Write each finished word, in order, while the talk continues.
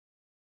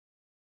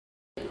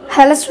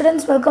Hello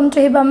students, welcome to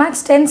Hiba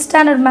Max 10th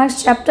Standard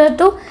Max Chapter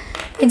 2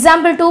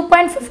 Example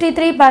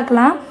 2.53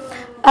 பார்க்கலாம்.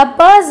 A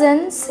person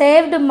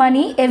saved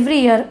money every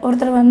year.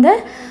 ஒருத்தர் வந்து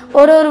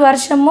ஒரு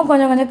வருஷமும்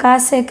கொஞ்சம்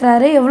காசு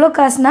சேர்க்கறாரு. எவ்வளோ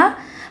காசுனா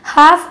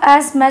half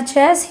as much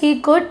as he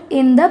could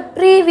in the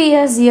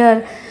previous year.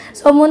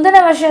 So முந்தின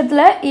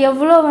வருஷத்தில்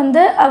எவ்வளோ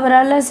வந்து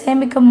அவரால்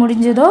சேமிக்க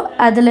முடிஞ்சதோ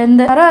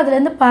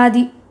அதுலேருந்து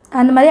பாதி,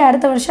 அந்த மாதிரி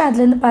அடுத்த வருஷம்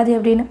அதுலேருந்து பாதி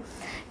அப்படின்னு.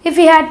 If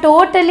he had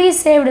totally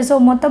saved, so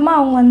மொத்தமாக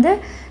அவங்க வந்து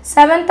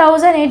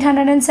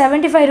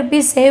 7,875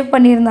 rupees சேவ்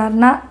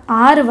பண்ணியிருந்தாருன்னா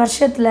 6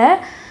 வருஷத்தில்,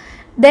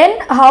 then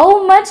how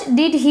much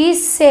did he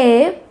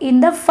save in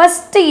the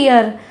first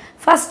year?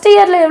 First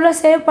இயரில் எவ்வளோ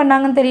சேவ்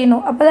பண்ணாங்கன்னு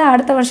தெரியணும். அப்போ தான்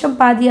அடுத்த வருஷம்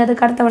பாதி,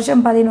 அதுக்கு அடுத்த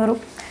வருஷம் பாதின்னு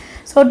வரும்.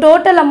 So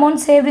total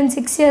amount save in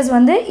 6 years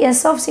வந்து S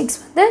of 6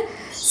 வந்து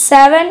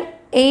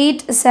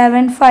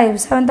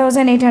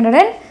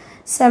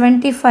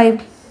 7,875.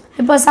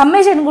 இப்போ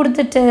சம்மேஷன்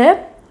கொடுத்துட்டு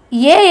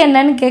ஏ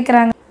என்னன்னு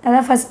கேட்குறாங்க.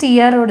 அதான் ஃபஸ்ட்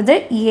இயரோடது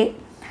ஏ.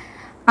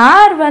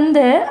 ஆர்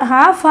வந்து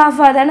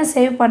ஹாஃபாக தானே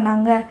சேவ்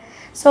பண்ணாங்க.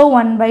 ஸோ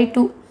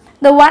 1/2.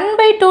 இந்த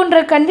 1/2ன்ற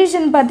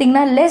கண்டிஷன்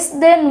பார்த்திங்கன்னா லெஸ்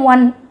தென்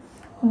 1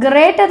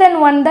 கிரேட்டர் தென்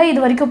 1 தான் இது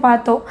வரைக்கும்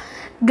பார்த்தோம்.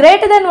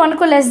 கிரேட்டர் தென்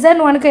 1க்கும் லெஸ்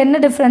தென் 1க்கும் என்ன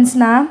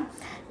டிஃப்ரென்ஸ்னால்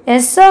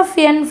எஸ் ஆஃப்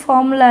என்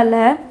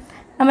ஃபார்முலாவில்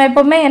நம்ம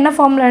எப்போவுமே என்ன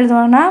formula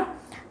எழுதுவோம்னா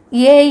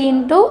A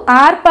into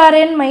R bar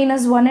N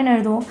minus 1ன்னு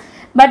எழுதுவோம்.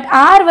 பட்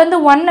ஆர் வந்து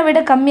 1ஐ விட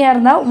கம்மியாக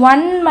இருந்தால்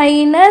 1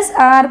 மைனஸ்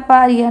ஆர்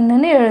பார்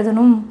என்னன்னு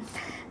எழுதணும்.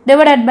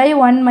 டிவைடட் பை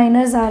 1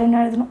 மைனஸ் ஆர்ன்னு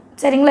எழுதணும்.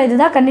 சரிங்களா,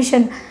 இதுதான்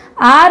கண்டிஷன்.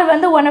 ஆர்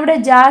வந்து 1ஐ விட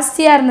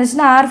ஜாஸ்தியாக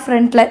இருந்துச்சுன்னா ஆர்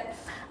ஃப்ரண்ட்டில்,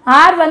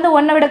 ஆர் வந்து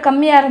 1ஐ விட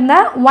கம்மியாக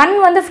இருந்தால் 1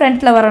 வந்து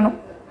ஃப்ரண்ட்டில் வரணும்.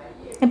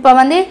 இப்போ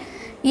வந்து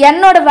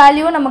என்னோட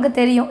வேல்யூ நமக்கு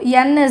தெரியும்,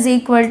 n is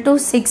equal to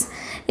 6.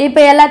 இப்போ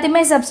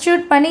எல்லாத்தையுமே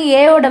சப்ஸ்டியூட் பண்ணி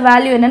ஏவோட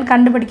வேல்யூ என்னன்னு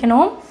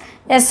கண்டுபிடிக்கணும்.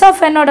 எஸ்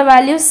ஆஃப் என்னோட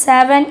வேல்யூ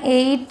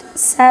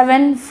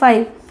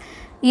 7,875.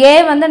 ஏ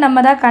வந்து நம்ம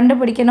தான்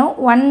கண்டுபிடிக்கணும்.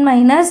 1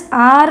 minus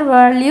R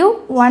value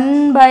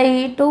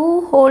 1/2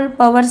 whole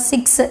power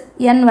 6,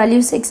 n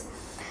value 6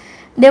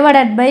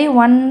 divided by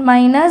 1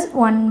 minus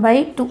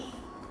 1/2.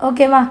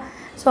 ஓகேவா?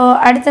 ஸோ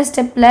அடுத்த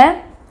ஸ்டெப்பில்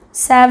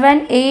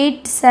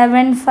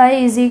 7,875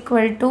 is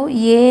equal to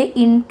a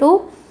into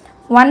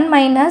 1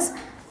 minus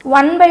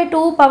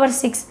 1/2 power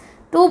 6.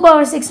 2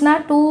 power 6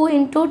 2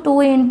 into 2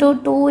 into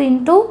 2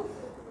 into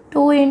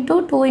 2 into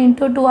 2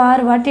 into 2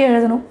 ஆறு வாட்டி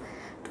எழுதணும்.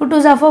 2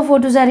 2s are 4, 4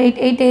 2s are 8,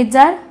 8 8s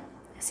are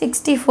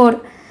 64.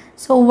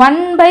 So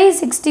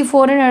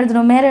 1/64ன்னு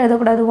எழுதணும், மேலே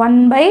எழுதக்கூடாது.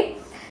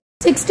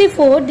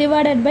 1/64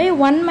 divided by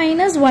 1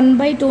 minus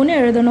 1/2ன்னு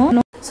எழுதணும்.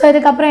 ஸோ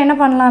இதுக்கப்புறம் என்ன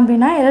பண்ணலாம்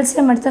அப்படின்னா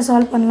எல்சிஎம் எடுத்து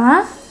சால்வ்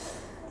பண்ணலாம்.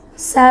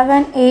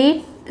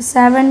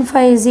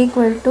 7,875 is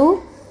equal to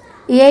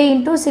a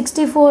into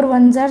 64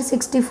 1s are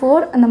 64,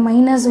 அந்த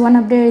மைனஸ் 1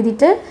 அப்படியே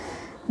எழுதிட்டு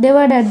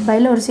டிவைடட்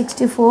பையில் ஒரு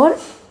 64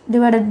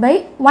 divided by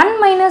 1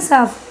 minus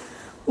half.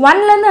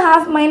 1லேருந்து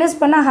half minus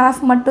பண்ணால் ஹாஃப்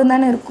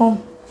மட்டும்தானே இருக்கும்.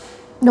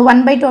 இந்த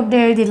 1/2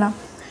 அப்படியே எழுதிடலாம்.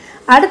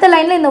 அடுத்த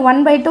லைனில் இந்த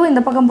 1/2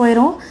 இந்த பக்கம்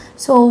போயிடும்.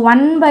 So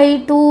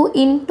 1/2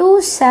 into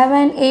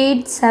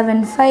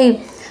 7,875.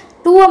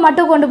 2ஐ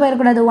மட்டும் கொண்டு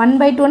போயிடக்கூடாது.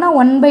 1/2னா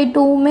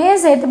 1/2மே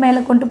சேர்த்து மேலே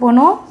கொண்டு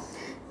போகணும்.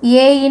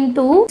 a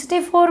இன்ட்டு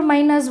 64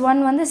 மைனஸ்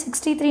 1 வந்து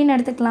 63ன்னு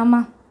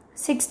எடுத்துக்கலாமா?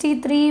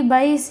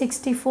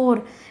 63/64.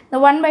 இந்த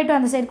 1/2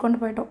 அந்த சைடு கொண்டு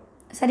போயிட்டோம்.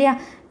 சரியா?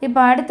 இப்போ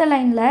அடுத்த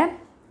லைனில்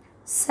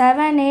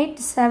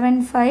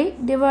 7,875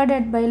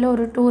 டிவைடட் பையில்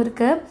ஒரு 2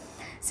 இருக்குது.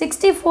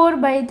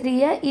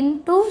 64/3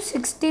 இன்ட்டு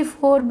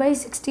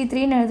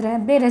 64/63ன்னு எழுதுகிறேன்.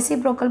 அப்படியே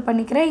ரெசிப்ரோக்கல்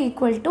பண்ணிக்கிறேன்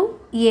ஈக்குவல் டு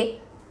ஏ.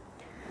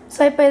 ஸோ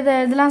இப்போ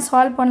இதெல்லாம்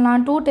சால்வ்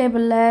பண்ணலாம். 2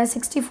 டேபிளில்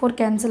 64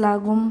 கேன்சல்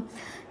ஆகும்.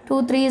 2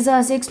 3s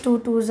are 6, 2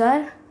 2s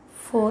are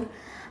 4.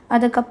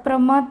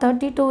 அதுக்கப்புறமா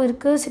 32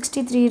 இருக்குது,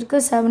 63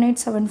 இருக்குது,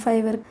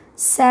 7,875 இருக்குது.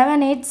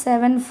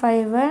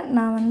 7,875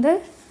 நான் வந்து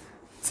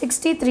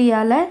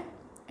 63ஆல்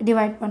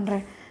டிவைட்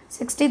பண்ணுறேன்.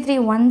 63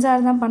 1s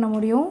are தான் பண்ண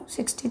முடியும்.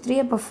 63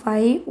 அப்போ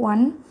 5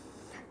 1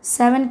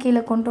 7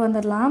 கீழே கொண்டு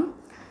வந்துடலாம்.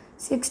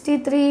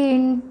 63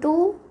 இன்ட்டு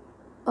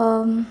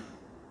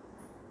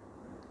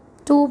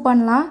 2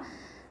 பண்ணலாம்.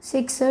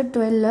 6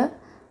 12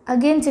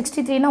 அகெயின்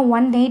 63னா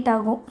 18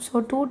 ஆகும். ஸோ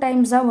 2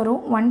 டைம்ஸ் தான்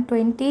வரும்.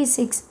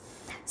 126.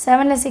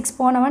 7ல் 6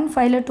 போனவன்,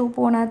 5ல் 2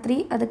 போனால் 3,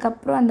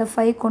 அதுக்கப்புறம் அந்த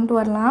 5 கொண்டு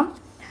வரலாம்.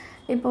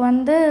 இப்போ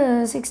வந்து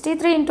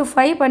 63 இன்ட்டு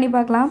 5 பண்ணி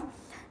பார்க்கலாம்.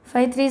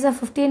 5 3s are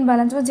 15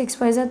 balance 1, 6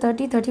 5s are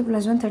 30, 30 +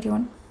 1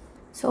 31.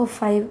 So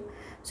 5.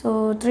 So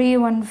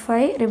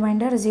 315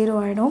 reminder 0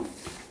 ஆகிடும்.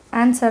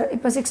 ஆன்சர்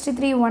இப்போ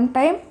 63 1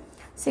 டைம்,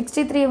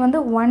 63 வந்து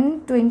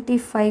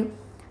 125.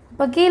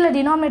 இப்போ கீழே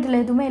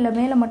டினாமினேட்டரில் எதுவுமே இல்லை,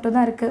 மேலே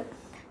மட்டும்தான் இருக்குது.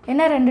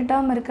 என்ன 2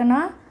 டேர்ம்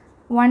இருக்குன்னா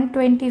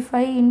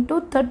 125 into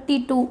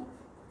 32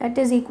 that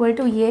is equal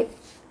to a.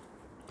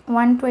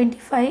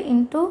 125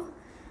 into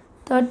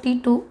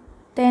 32,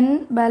 10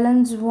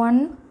 balance 1,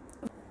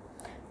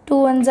 2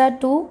 1s are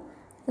 2,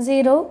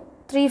 0,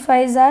 3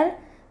 5s are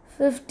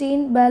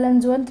 15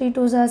 balance 1, 3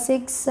 2s are 6,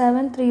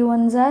 7, 3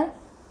 1s are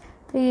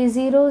 3,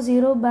 0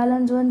 0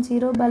 balance 1,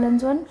 0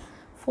 balance 1,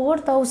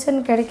 4,000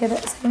 கிடைக்கிது.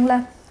 சரிங்களா?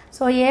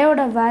 ஸோ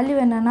ஏவோட வேல்யூ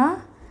என்னென்னா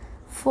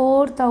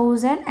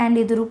 4,000 அண்ட்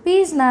இது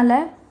ருப்பீஸ்னால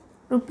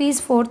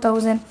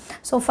 ₹4,000.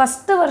 ஸோ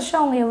ஃபஸ்ட்டு வருஷம்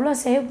அவங்க எவ்வளோ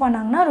சேவ்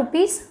பண்ணாங்கன்னா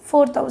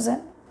 ₹4,000.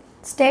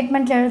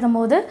 ஸ்டேட்மெண்ட்டில் எழுதும்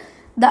போது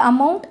the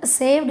amount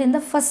saved in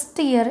the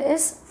first year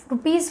is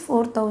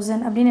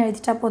 ₹4,000 அப்படின்னு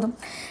எழுதிட்டா போதும்.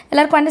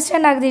 எல்லாருக்கும்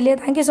அண்டர்ஸ்டாண்ட் ஆகுது இல்லையா?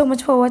 தேங்க்யூ ஸோ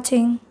மச் ஃபார்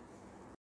வாட்சிங்.